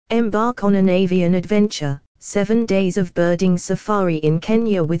Embark on an avian adventure, 7 days of birding safari in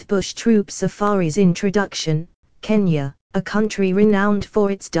Kenya with Bush Troop Safaris. Introduction. Kenya, a country renowned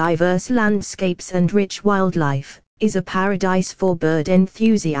for its diverse landscapes and rich wildlife, is a paradise for bird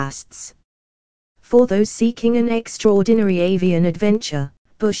enthusiasts. For those seeking an extraordinary avian adventure,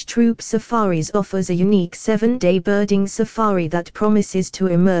 Bush Troop Safaris offers a unique 7-day birding safari that promises to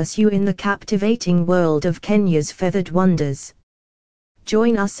immerse you in the captivating world of Kenya's feathered wonders.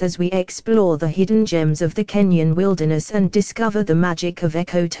 Join us as we explore the hidden gems of the Kenyan wilderness and discover the magic of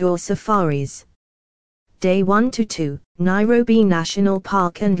eco-tour safaris. Day 1 to 2, Nairobi National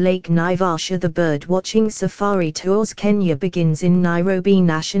Park and Lake Naivasha. The bird-watching safari tours Kenya begins in Nairobi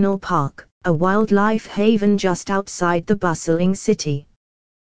National Park, a wildlife haven just outside the bustling city.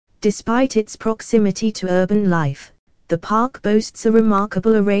 Despite its proximity to urban life, the park boasts a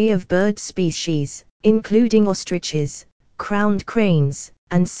remarkable array of bird species, including ostriches, crowned cranes,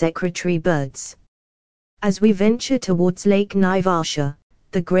 and secretary birds. As we venture towards Lake Naivasha,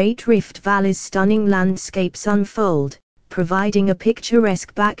 the Great Rift Valley's stunning landscapes unfold, providing a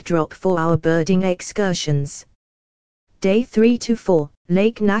picturesque backdrop for our birding excursions. Day 3 to 4,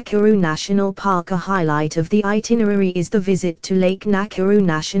 Lake Nakuru National Park. A highlight of the itinerary is the visit to Lake Nakuru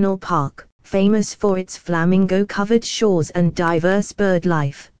National Park, famous for its flamingo-covered shores and diverse bird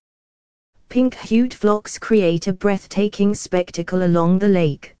life. Pink-hued flocks create a breathtaking spectacle along the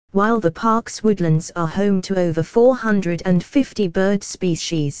lake, while the park's woodlands are home to over 450 bird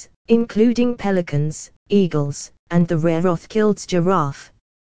species, including pelicans, eagles, and the rare Rothschild's giraffe.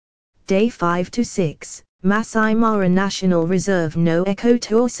 Day 5 to 6, Masai Mara National Reserve. No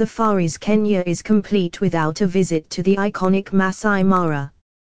eco-tour safaris Kenya is complete without a visit to the iconic Masai Mara.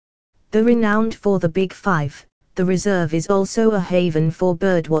 Though renowned for the Big Five, the reserve is also a haven for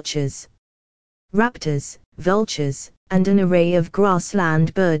birdwatchers. Raptors, vultures, and an array of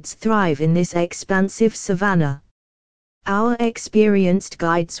grassland birds thrive in this expansive savanna. Our experienced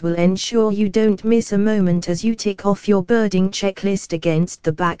guides will ensure you don't miss a moment as you tick off your birding checklist against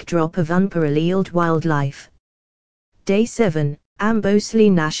the backdrop of unparalleled wildlife. Day 7,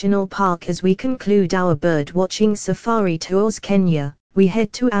 Amboseli National Park. As we conclude our bird-watching safari tours Kenya, we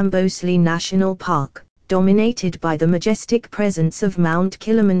head to Amboseli National Park, dominated by the majestic presence of Mount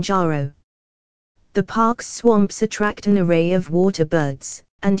Kilimanjaro. The park's swamps attract an array of water birds,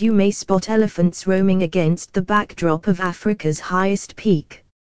 and you may spot elephants roaming against the backdrop of Africa's highest peak.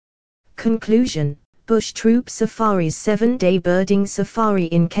 Conclusion. Bush Troop Safaris 7-day birding safari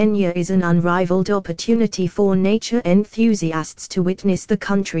in Kenya is an unrivaled opportunity for nature enthusiasts to witness the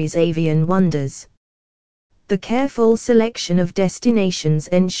country's avian wonders. The careful selection of destinations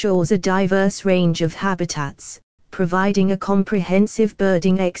ensures a diverse range of habitats, providing a comprehensive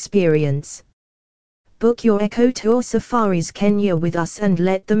birding experience. Book your eco-tour safaris Kenya with us and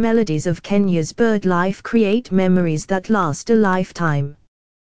let the melodies of Kenya's bird life create memories that last a lifetime.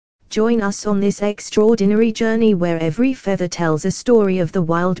 Join us on this extraordinary journey where every feather tells a story of the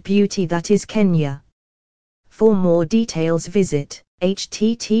wild beauty that is Kenya. For more details visit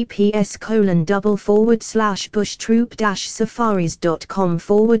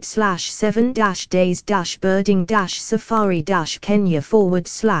https://bushtroop-safaris.com/7-days-birding-safari-Kenya/